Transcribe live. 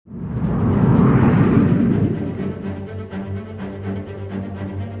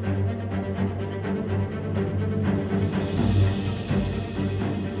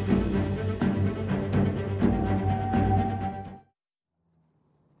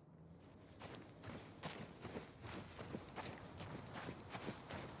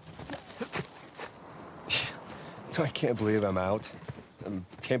I can't believe I'm out. I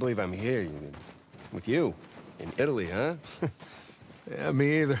can't believe I'm here. With you. In Italy, huh? Yeah,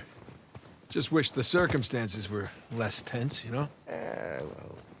 me either. Just wish the circumstances were less tense, you know?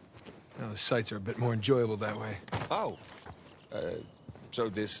 Well... Well, the sights are a bit more enjoyable that way. Oh. So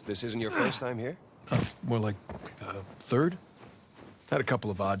this isn't your first time here? It's more like, third? Had a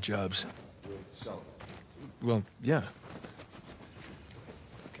couple of odd jobs. With Sulley? Well, yeah.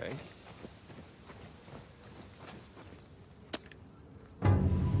 Okay.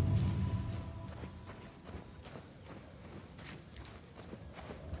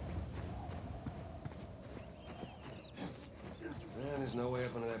 There's no way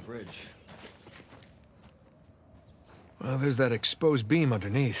up under that bridge. Well, there's that exposed beam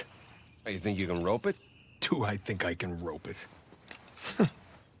underneath. Oh, you think you can rope it? Do I think I can rope it?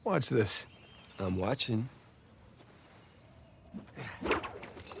 Watch this. I'm watching.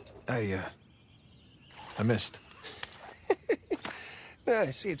 I missed.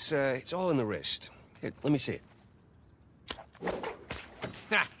 See, it's all in the wrist. Here, let me see it.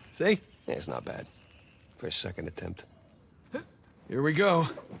 Ha! See? Yeah, it's not bad. For a second attempt. Here we go.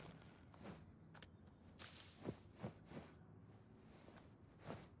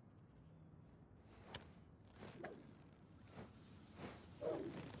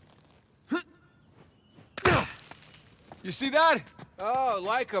 You see that? Oh,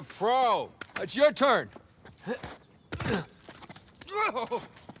 like a pro. It's your turn.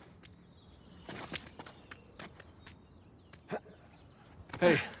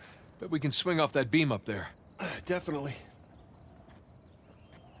 Hey, bet we can swing off that beam up there. Definitely.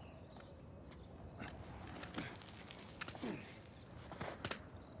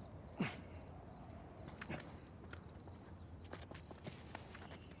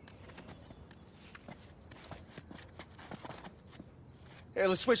 Hey,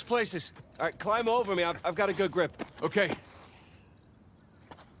 let's switch places. All right, climb over me. I've got a good grip. Okay.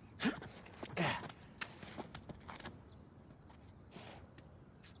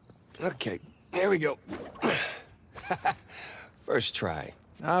 Okay, here we go. First try.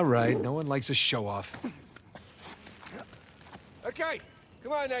 All right, no one likes a show-off. Okay,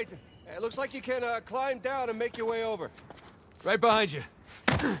 come on, Nathan. It looks like you can climb down and make your way over. Right behind you.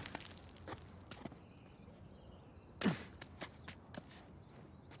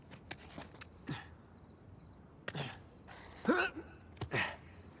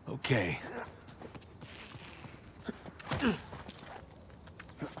 Okay.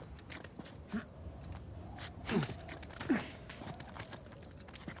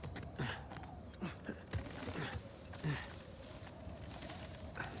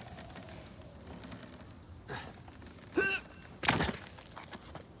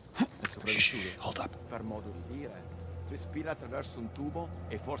 Shh, hold up. Per modo di dire, respira attraverso un tubo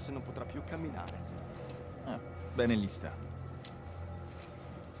e forse non potrà più camminare. Ah, bene gli sta.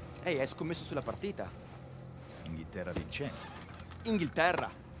 Ehi, hai scommesso sulla partita? Inghilterra vincente. Inghilterra,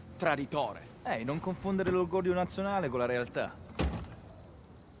 traditore. Ehi, non confondere l'orgoglio nazionale con la realtà.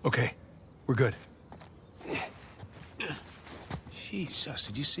 Okay, we're good. Jesus,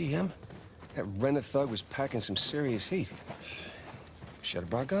 did you see him? That Renner thug was packing some serious heat. Should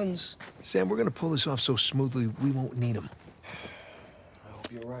have brought guns. Sam, we're gonna pull this off so smoothly we won't need them. I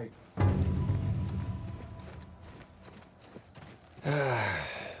hope you're right.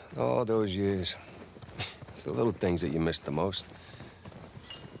 All those years. It's the little things that you miss the most.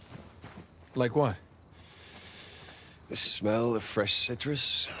 Like what? The smell of fresh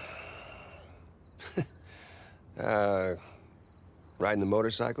citrus. Riding the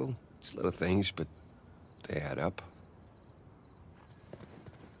motorcycle. It's little things, but they add up.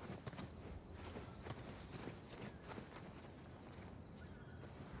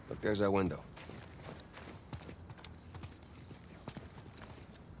 Look, there's our window.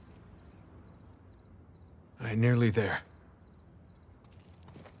 All right, nearly there.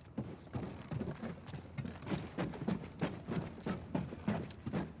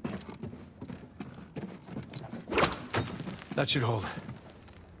 That should hold.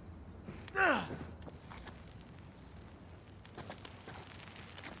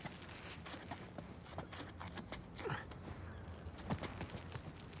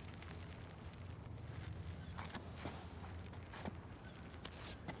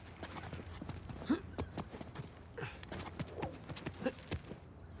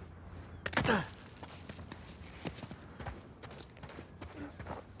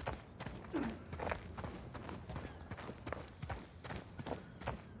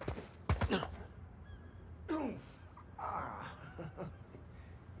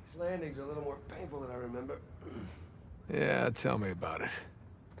 These landings are a little more painful than I remember. Yeah, tell me about it.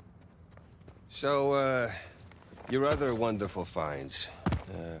 So, Your other wonderful finds.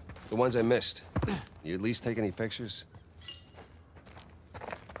 The ones I missed. You at least take any pictures?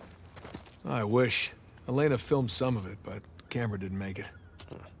 I wish. Elena filmed some of it, but the camera didn't make it.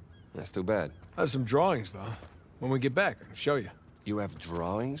 That's too bad. I have some drawings, though. When we get back, I can show you. You have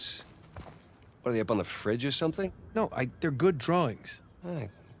drawings? What, are they up on the fridge or something? No, they're good drawings. I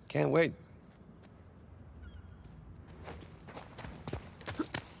can't wait.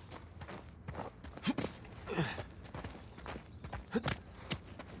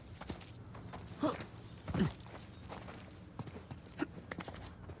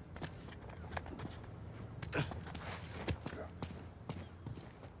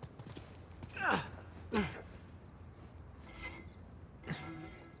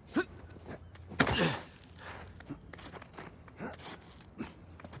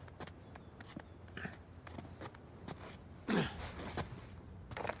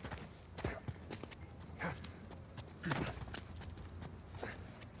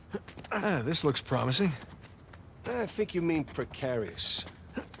 Ah, this looks promising. I think you mean precarious.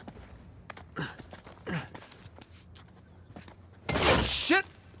 Shit!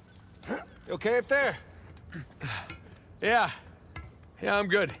 You okay up there? Yeah. Yeah, I'm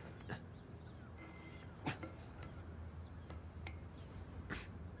good.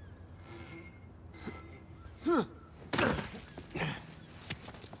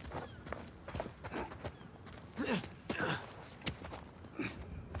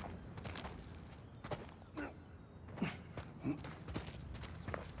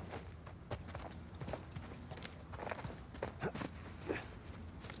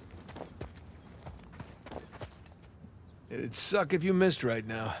 It'd suck if you missed right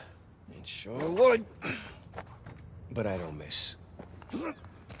now. It sure would. But I don't miss.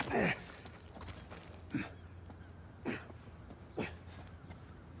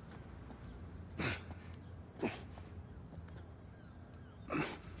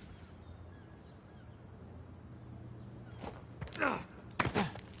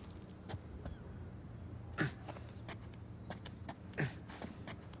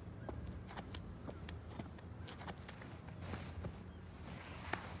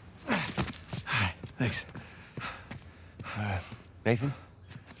 Thanks. Nathan?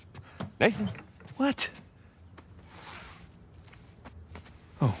 Nathan? What?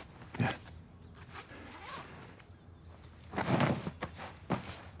 Oh, yeah.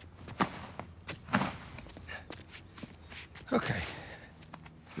 Okay.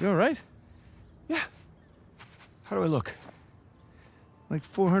 You all right? Yeah. How do I look? Like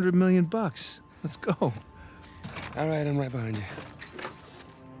 400 million bucks. Let's go. All right, I'm right behind you.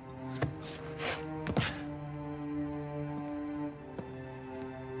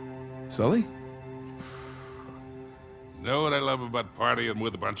 Sulley? Know what I love about partying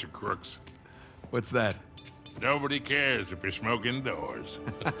with a bunch of crooks? What's that? Nobody cares if you smoke indoors.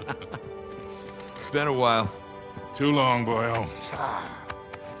 It's been a while. Too long, boyo.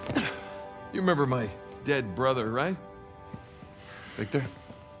 You remember my dead brother, right? Victor?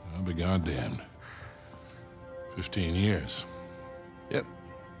 I'll be goddamned. 15 years. Yep.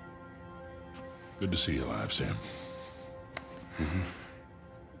 Good to see you alive, Sam.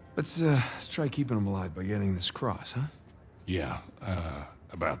 Let's try keeping him alive by getting this cross, huh? Yeah,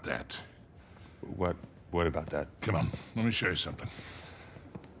 about that. What about that? Come on, let me show you something.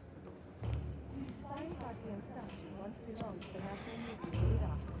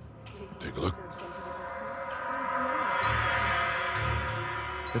 Take a look.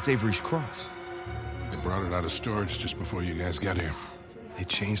 That's Avery's cross. They brought it out of storage just before you guys got here. They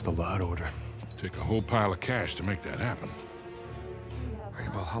changed the lot order. Take a whole pile of cash to make that happen.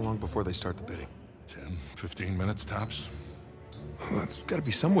 Right, well, how long before they start the bidding? 10, 15 minutes tops. Well, there's got to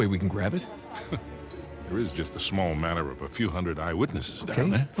be some way we can grab it. There is just a small matter of a few hundred eyewitnesses down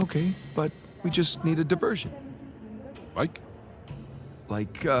there. Okay, but we just need a diversion. Like?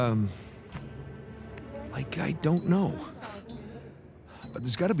 Like I don't know. But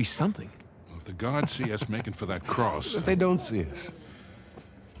there's got to be something. Well, if the guards see us making for that cross... If they don't see us.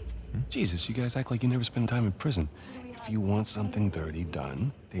 Jesus, you guys act like you never spend time in prison. If you want something dirty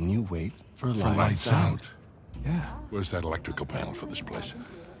done, then you wait for lights out. Yeah. Where's that electrical panel for this place?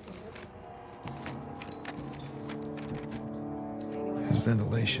 There's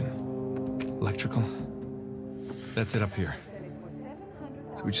ventilation. Electrical. That's it up here.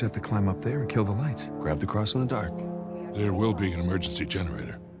 So we just have to climb up there and kill the lights. Grab the cross in the dark. There will be an emergency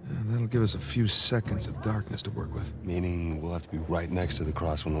generator. And that'll give us a few seconds of darkness to work with. Meaning we'll have to be right next to the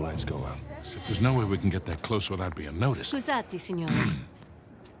cross when the lights go out. So there's no way we can get that close without being noticed. Scusate, signora.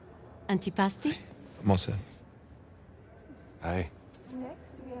 Antipasti? I'm all set. Hi.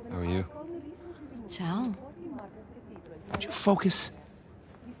 How are you? Ciao. Would you focus?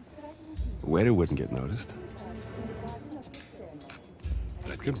 The waiter wouldn't get noticed.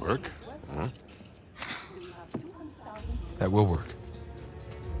 That could work. Huh? That will work.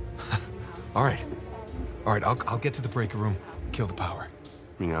 All right. All right, I'll get to the breaker room, kill the power.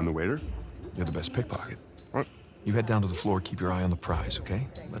 I mean, I'm the waiter? You're the best pickpocket. What? You head down to the floor, keep your eye on the prize, okay?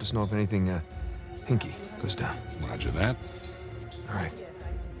 Let us know if anything, hinky goes down. Roger that. All right.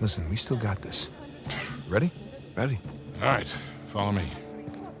 Listen, we still got this. Ready? Ready. All right, follow me.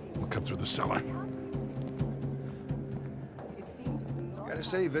 We'll cut through the cellar. Gotta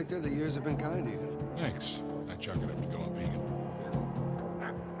say, Victor, the years have been kind to you. Thanks. I chalk it up to going vegan.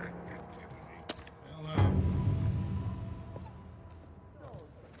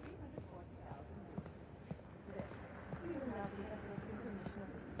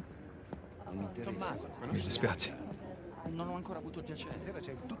 Hello. Mi dispiace. Non ho ancora avuto piacere. Stasera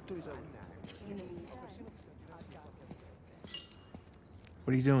c'è tutto esaurito.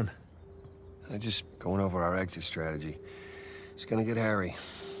 What are you doing? I'm just going over our exit strategy. It's gonna get hairy.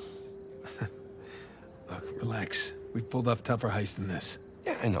 Look, relax. We've pulled off tougher heists than this.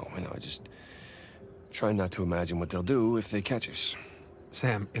 Yeah, I know. I just try not to imagine what they'll do if they catch us.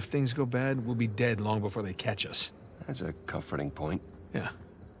 Sam, if things go bad, we'll be dead long before they catch us. That's a comforting point. Yeah.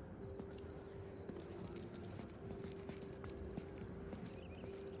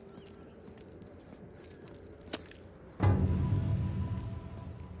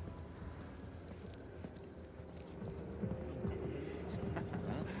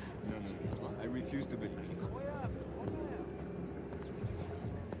 I refuse to believe.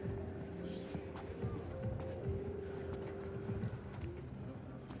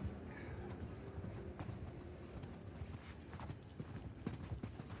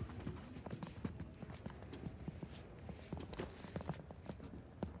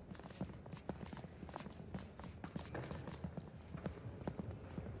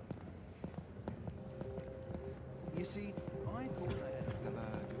 You see, I thought I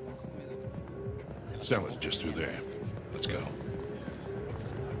had Cellar's just through there. Let's go.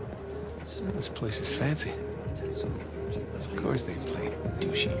 So this place is fancy. Of course they play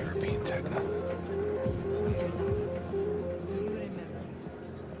douchey European techno.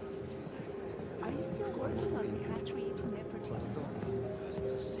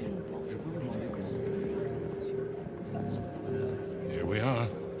 Here we are.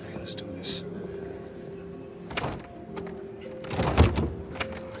 Hey, let's do this.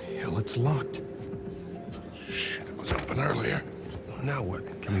 Hell, it's locked. Shit, it was open earlier. Now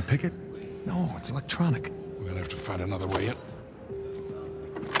what? Can we pick it? No, it's electronic. We're gonna have to find another way in.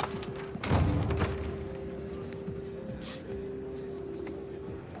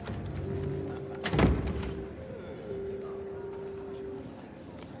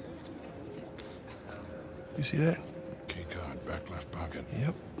 You see that? Key card, back left pocket.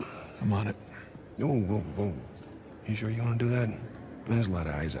 Yep. I'm on it. Whoa, whoa, whoa. You sure you want to do that? There's a lot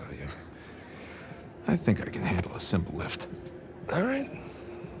of eyes out here. I think I can handle a simple lift. All right.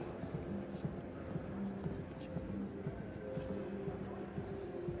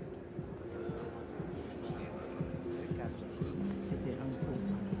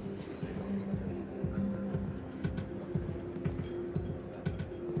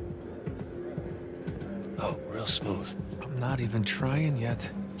 Oh, real smooth. I'm not even trying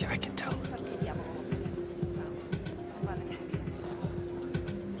yet. Yeah, I can tell.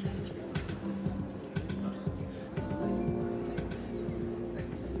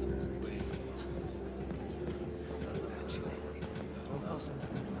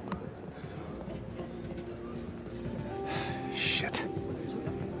 Shit.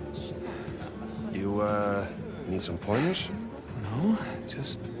 You, need some pointers? No,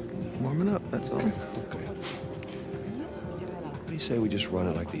 just warming up, that's all. Okay. What do you say we just run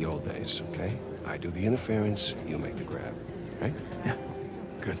it like the old days, okay? I do the interference, you make the grab, right? Yeah,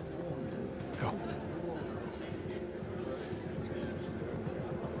 good. Go.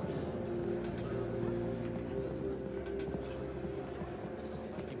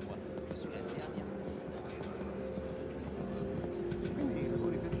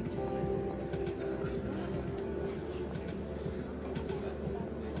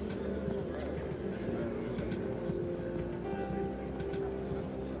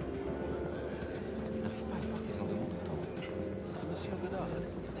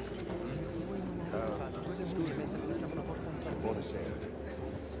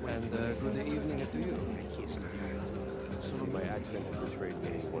 And good evening to you. See, my accent has betrayed me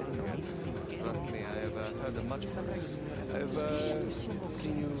once again. Trust me, I have heard of much praise. I've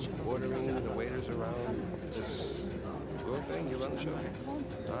seen you ordering the waiters around. Is this your thing? You run the show?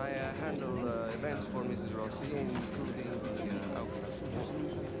 I handle events for Mrs. Rossi, including the outfit.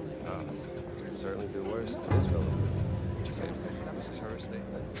 Could certainly do worse than this fellow. This is her estate.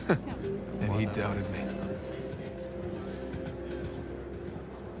 And he doubted me.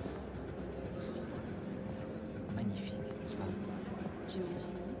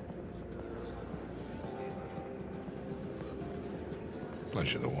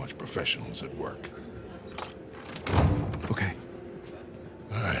 Pleasure to watch professionals at work. Okay.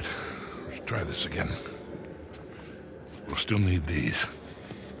 All right, let's try this again. We'll still need these.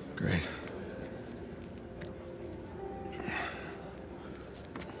 Great.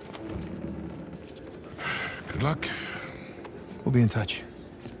 Good luck. We'll be in touch.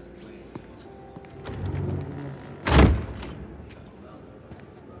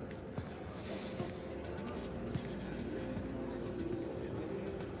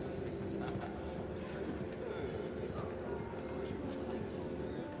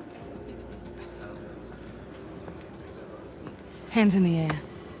 Hands in the air.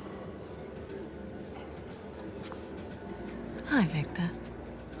 Hi, Victor.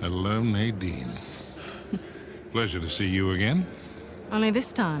 Hello, Nadine. Pleasure to see you again. Only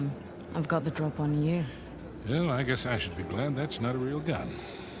this time, I've got the drop on you. Well, I guess I should be glad that's not a real gun.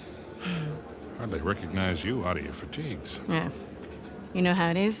 Hardly recognize you out of your fatigues. Yeah. You know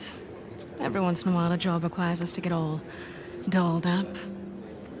how it is. Every once in a while, a job requires us to get all dolled up.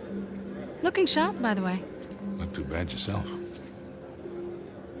 Looking sharp, by the way. Not too bad yourself.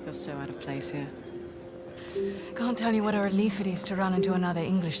 Feel so out of place here. Can't tell you what a relief it is to run into another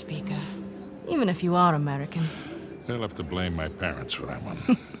English speaker. Even if you are American. They'll have to blame my parents for that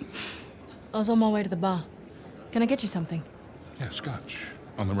one. I was on my way to the bar. Can I get you something? Yeah, scotch.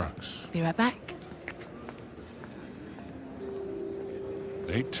 On the rocks. Be right back.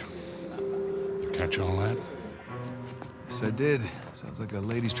 Date? You catch all that? Yes, I did. Sounds like a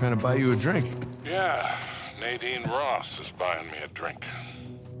lady's trying to buy you a drink. Yeah, Nadine Ross is buying me a drink.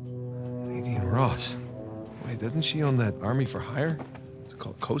 Nadine Ross. Wait, doesn't she own that Army for Hire? It's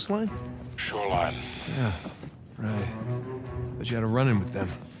called Coastline? Shoreline. Yeah, right. But you had a run-in with them.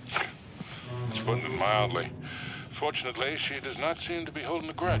 It's putting it mildly. Fortunately, she does not seem to be holding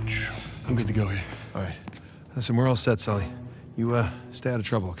a grudge. I'm good to go here. All right. Listen, we're all set, Sulley. You, stay out of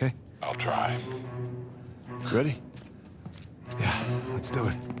trouble, okay? I'll try. Ready? Yeah, let's do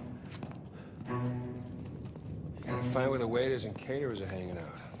it. Gotta find where the waiters and caterers are hanging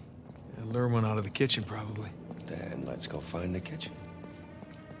out. Yeah, lure one out of the kitchen, probably. Then let's go find the kitchen.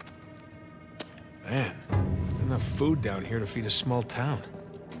 Man, there's enough food down here to feed a small town.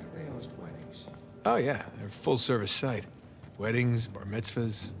 They host weddings. Oh, yeah, they're a full-service site. Weddings, bar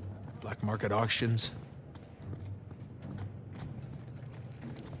mitzvahs, black market auctions.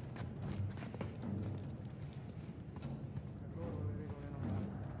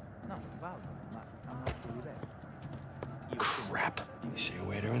 Crap. You see a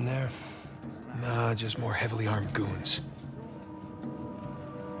waiter in there? Nah, just more heavily armed goons.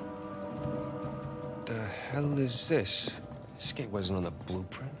 The hell is this? This gate wasn't on the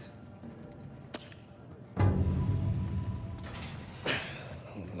blueprint.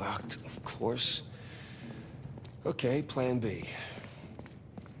 Locked, of course. Okay, plan B.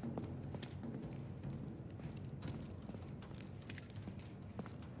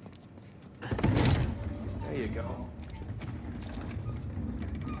 There you go.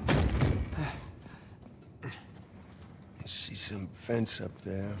 I see some vents up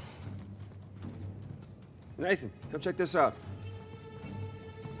there. Nathan, come check this out.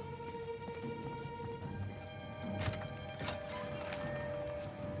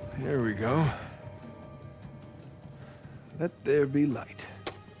 Here we go. Let there be light.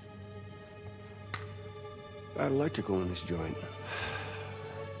 Bad electrical in this joint.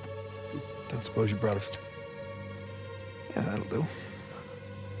 Don't suppose you brought a... Yeah, that'll do.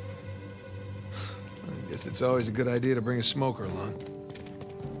 I guess it's always a good idea to bring a smoker along.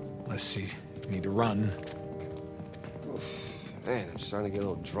 Unless you need to run. Man, I'm starting to get a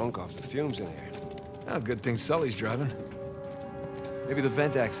little drunk off the fumes in here. Oh, good thing Sully's driving. Maybe the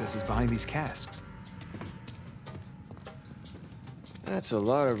vent access is behind these casks. That's a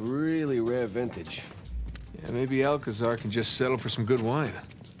lot of really rare vintage. Yeah, maybe Alcazar can just settle for some good wine.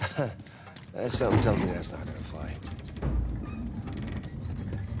 Something tells me that's not gonna fly.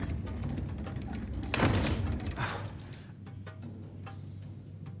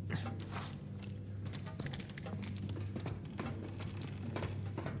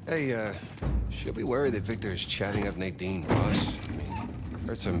 Hey, She'll be worried that Victor is chatting up Nadine, boss. I mean, I've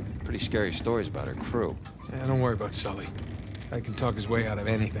heard some pretty scary stories about her crew. Yeah, don't worry about Sulley. I can talk his way out of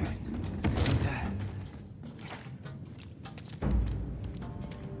anything.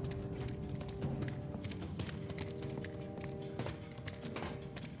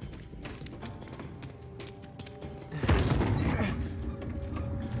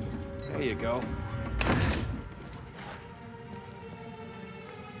 There you go.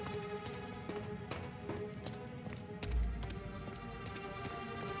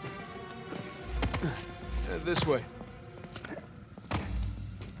 This way.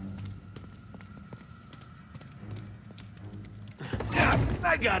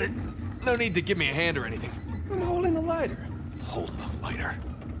 I got it. No need to give me a hand or anything. I'm holding the lighter. Holding the lighter.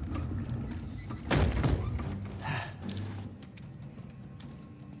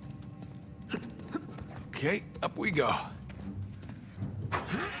 Okay, up we go.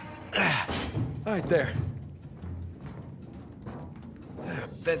 Right there.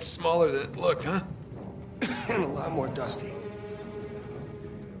 That's smaller than it looked, huh? And a lot more dusty.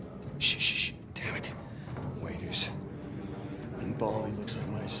 Shh, shh, shh. Damn it. Waiters. And Baldy looks like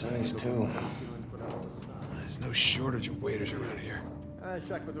my size, too. There's no shortage of waiters around here.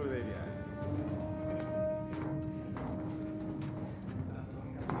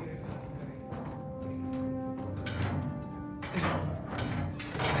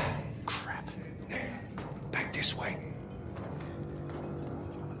 Crap. Back this way.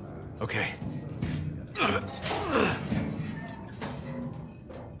 Okay.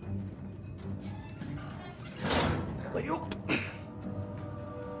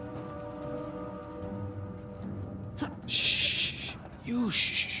 Shh. You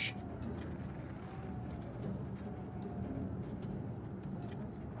shh.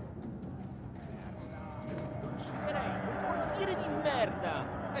 Portiere di merda!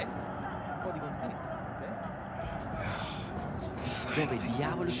 Un po' di contento, Dove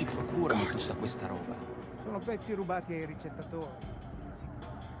diavolo si procurano tutta questa roba? Sono pezzi rubati ai ricettatori.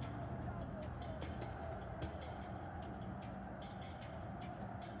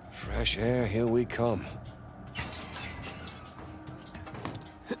 Fresh air, here we come.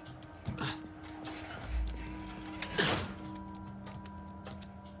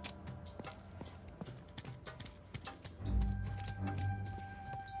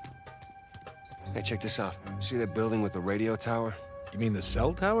 Hey, check this out. See that building with the radio tower? You mean the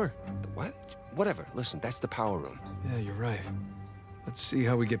cell tower? The what? Whatever. Listen, that's the power room. Yeah, you're right. Let's see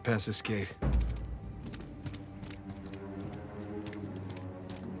how we get past this gate.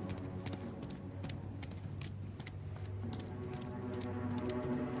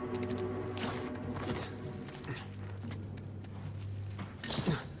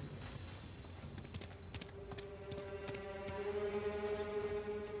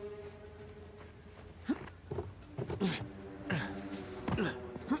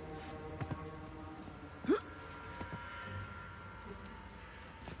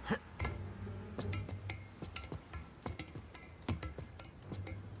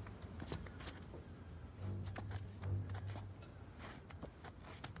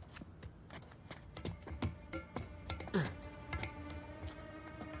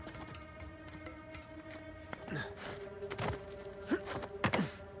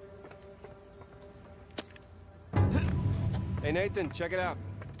 Hey, Nathan, check it out.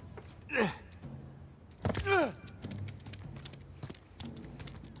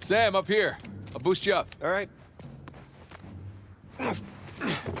 Sam, up here. I'll boost you up. All right.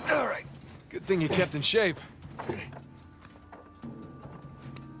 All right. Good thing you kept in shape.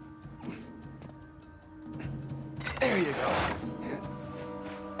 There you go.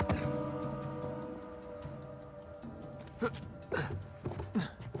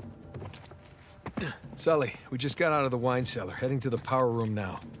 Sulley, we just got out of the wine cellar, heading to the power room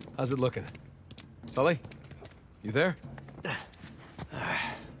now. How's it looking? Sulley? You there? It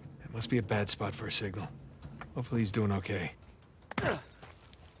must be a bad spot for a signal. Hopefully he's doing okay.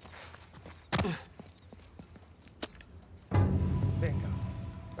 Bingo.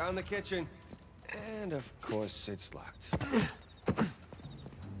 Found the kitchen. And of course, it's locked.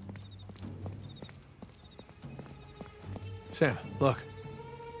 Sam, look.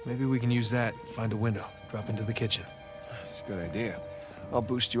 Maybe we can use that, find a window, drop into the kitchen. That's a good idea. I'll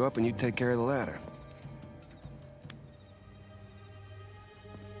boost you up and you take care of the ladder.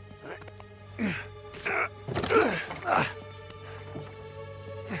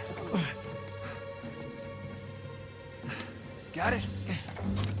 Got it?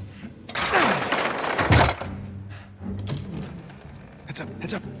 Heads up,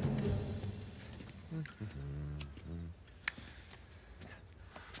 heads up.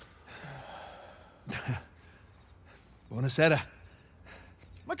 Buonasera.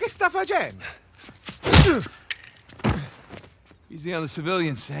 Ma che sta facendo? Easy on the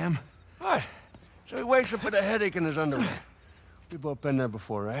civilians, Sam. What? So he wakes up with a headache in his underwear. We've both been there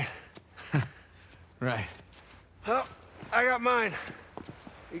before, right? Right. Well, I got mine.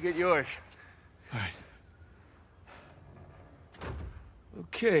 You get yours. All right.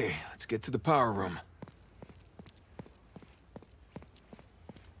 Okay, let's get to the power room.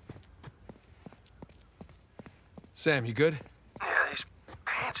 Sam, you good? Yeah, these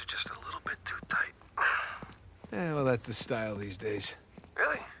pants are just a little bit too tight. Yeah, well, that's the style these days.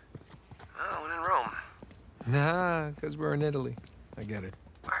 Really? Oh, when in Rome. Nah, because we're in Italy. I get it.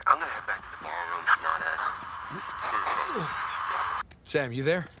 All right, I'm gonna head back to the ballroom. Not Sam, you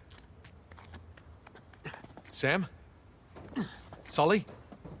there? Sam? Sulley?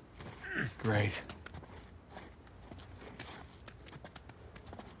 Great.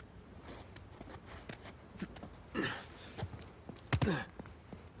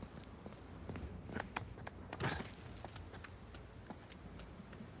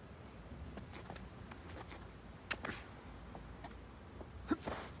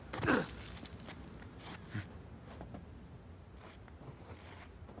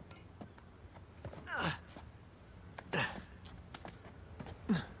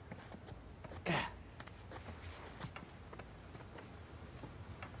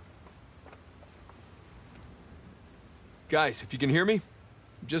 Guys, if you can hear me,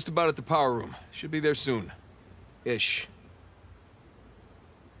 I'm just about at the power room. Should be there soon. Ish.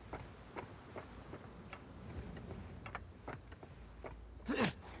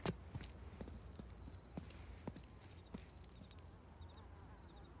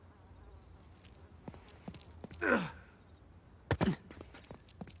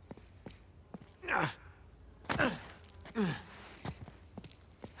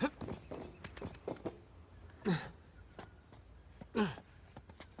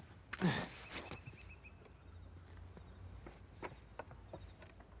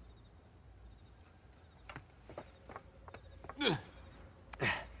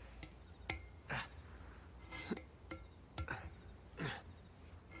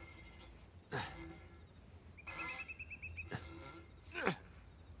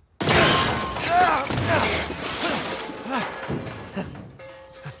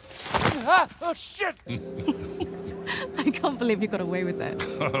 Oh, shit! I can't believe you got away with that.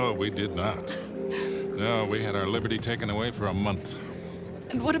 Oh, we did not. No, we had our liberty taken away for a month.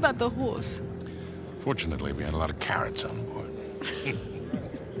 And what about the horse? Fortunately, we had a lot of carrots on board.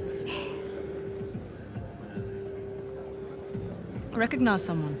 Recognize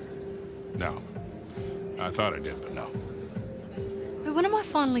someone? No. I thought I did, but no. When am I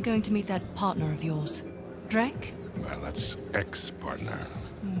finally going to meet that partner of yours? Drake? Well, that's ex-partner.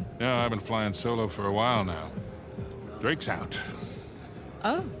 Yeah, I've been flying solo for a while now. Drake's out.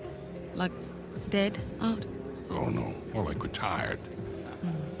 Oh. Like dead out? Oh, no. More like retired.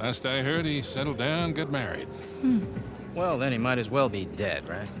 Last I heard, he settled down, got married. Well, then he might as well be dead,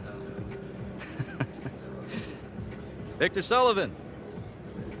 right? Victor Sullivan!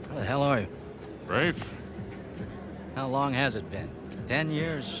 How the hell are you? Rafe? How long has it been? 10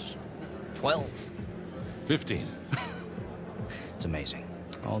 years? 12? 15. It's amazing.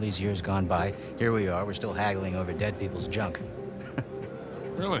 All these years gone by, here we are, we're still haggling over dead people's junk.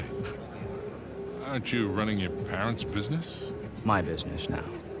 Really? Aren't you running your parents' business? My business now.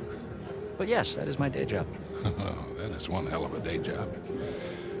 But yes, that is my day job. Oh, that is one hell of a day job.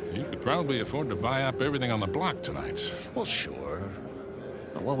 You could probably afford to buy up everything on the block tonight. Well, sure.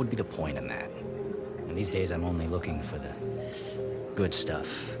 But what would be the point in that? And these days, I'm only looking for the good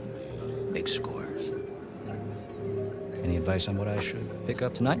stuff. Big scores. Any advice on what I should pick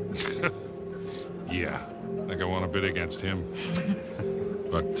up tonight? Yeah, I think I want to bid against him.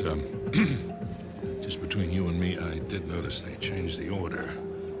 But, just between you and me, I did notice they changed the order.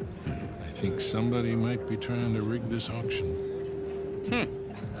 I think somebody might be trying to rig this auction.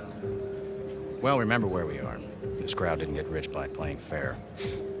 Well, remember where we are. This crowd didn't get rich by playing fair.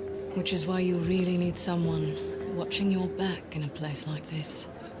 Which is why you really need someone watching your back in a place like this.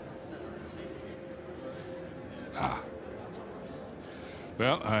 Ah.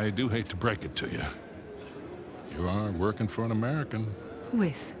 Well, I do hate to break it to you. You are working for an American.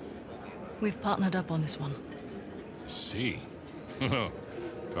 We've partnered up on this one. See.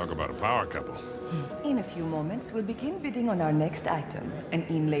 Talk about a power couple. In a few moments, we'll begin bidding on our next item, an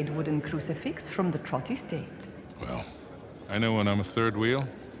inlaid wooden crucifix from the Trott estate. Well, I know when I'm a third wheel.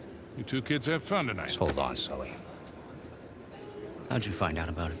 You two kids have fun tonight. Just hold on, Sulley. How'd you find out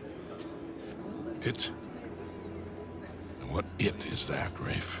about it? It? And what it is that,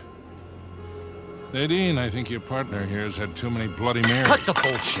 Rafe? Nadine, I think your partner here has had too many Bloody Marys. Cut the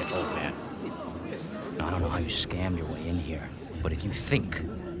bullshit, old man. I don't know how you scammed your way in here, but if you think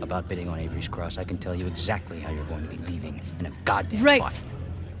about bidding on Avery's Cross, I can tell you exactly how you're going to be leaving in a goddamn Rafe. fight.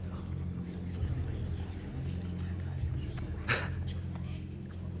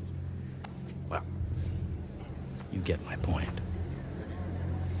 Well, you get my point.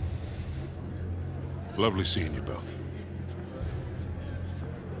 Lovely seeing you both.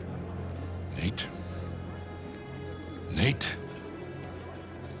 Nate? Nate?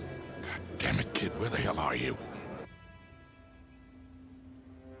 God damn it, kid, where the hell are you?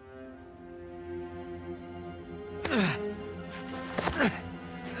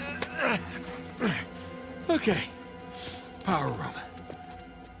 Okay. Power room.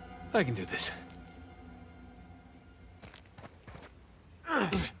 I can do this.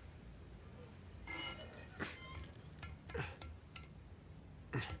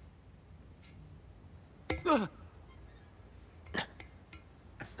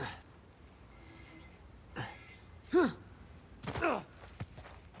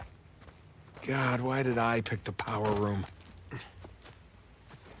 God, why did I pick the power room?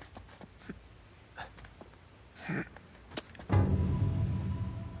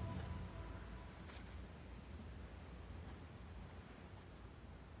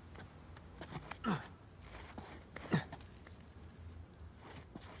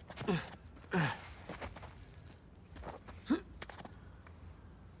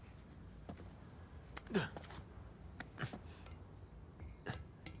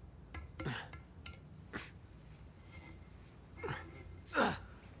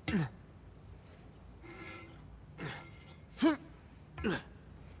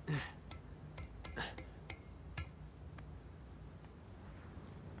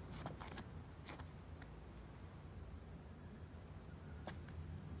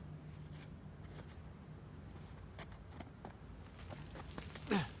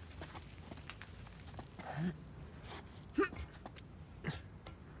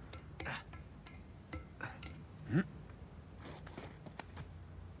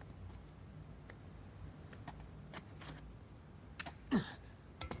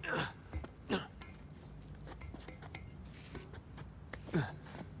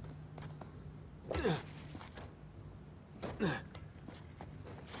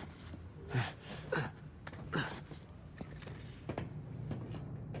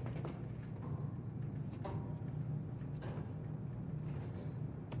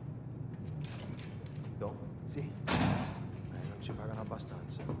 Sì. Non ci pagano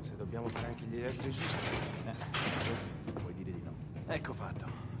abbastanza. Se dobbiamo fare anche gli elettricisti. Vuoi dire di no? Ecco fatto.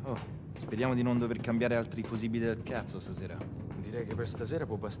 Oh, speriamo di non dover cambiare altri fusibili del cazzo stasera. Direi che per stasera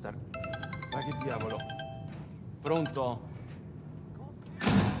può bastare. Ma che diavolo? Pronto?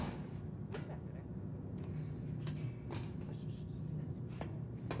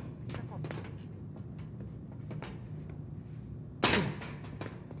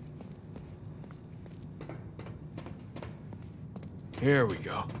 Here we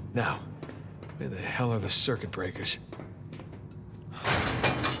go. Now, where the hell are the circuit breakers?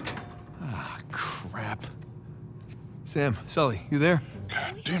 Ah, crap. Sam, Sulley, you there?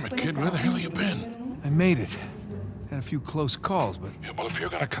 God damn it, kid, where the hell have you been? I made it. Had a few close calls, but... Yeah, well, if you're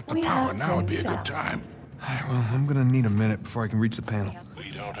gonna cut the power, now would be a good time. Well, I'm gonna need a minute before I can reach the panel.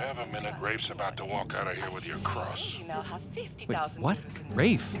 We don't have a minute. Rafe's about to walk out of here with your cross. Wait, what?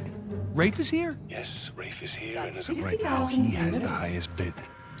 Rafe? Rafe is here? Yes, Rafe is here, and as of right now, he has the highest bid.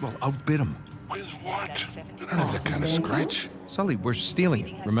 Well, outbid him. With what? I don't have that kind of scratch. Sulley, we're stealing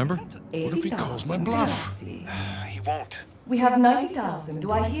it, remember? What if he calls my bluff? He won't. We have 90,000.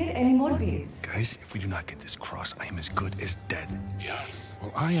 Do I hear any more bids? Guys, if we do not get this cross, I am as good as dead. Yeah.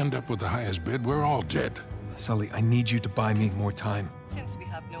 Well, I end up with the highest bid. We're all dead. Sulley, I need you to buy me more time. Since we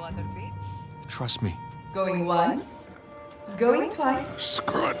have no other bids. Trust me. Going once. Going twice.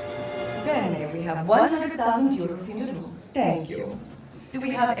 Screw it. Bene, we have 100,000 euros in the room. Thank you. Do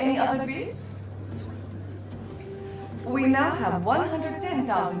we have any other bids? We now have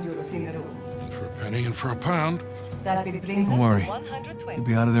 110,000 euros in the room. For a penny and for a pound. That bid brings Don't us worry. to 120. You'll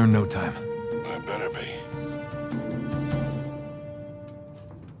be out of there in no time. I better be.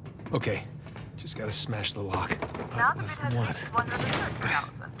 Okay, just gotta smash the lock. Now But the with bid what? has reached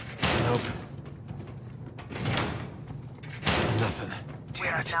 130,000. Nope. Nothing. We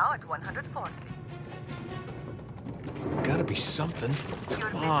Damn are it. now at 140. There's gotta be something. Your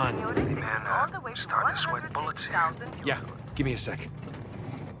Come on. bid seniority is all the way to starting to sweat bullets here. 150,000 euros. Yeah, give me a sec.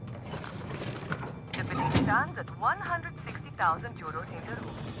 The bidding stands at 160,000 euros in the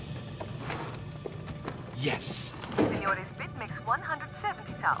room. Yes. Signore's bid makes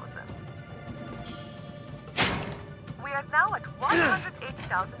 170,000. We are now at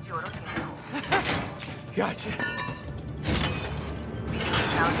 180,000 euros in the room. Gotcha.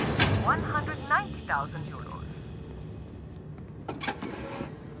 Down to 190,000 euros.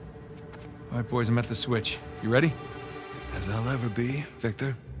 All right, boys, I'm at the switch. You ready? As I'll ever be,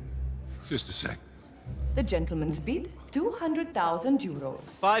 Victor. Just a sec. The gentleman's bid, 200,000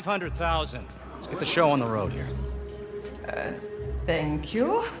 euros. 500,000. Let's get the show on the road here. Thank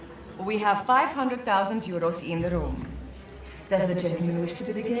you. We have 500,000 euros in the room. Does the gentleman wish to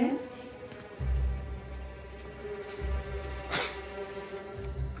bid again?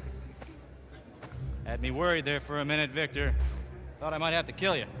 Had me worried there for a minute, Victor. Thought I might have to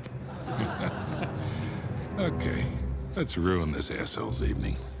kill you. Okay, let's ruin this asshole's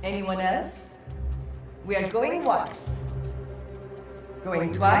evening. Anyone else? We are going once.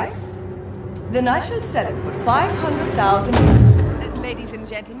 Going twice? Then I shall sell it for 500,000. Ladies and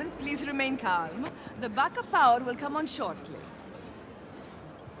gentlemen, please remain calm. The backup power will come on shortly.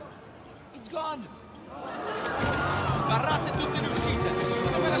 It's gone! Sbarrate tutte le uscite, nessuno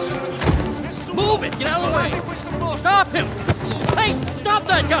deve lasciare via. Nessuno! Move it! Get out of the way! Stop him! Hey! Stop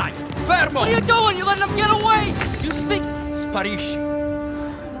that guy! Fermo! What are you doing? You letting him get away! You speak... Sparisci.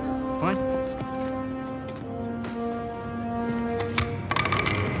 Fine.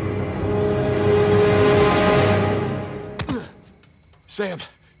 Sam,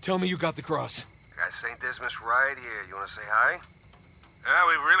 tell me you got the cross. Got St. Dismas right here. You want to say hi? Yeah,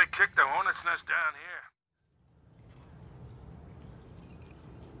 we really kicked the hornet's nest down here.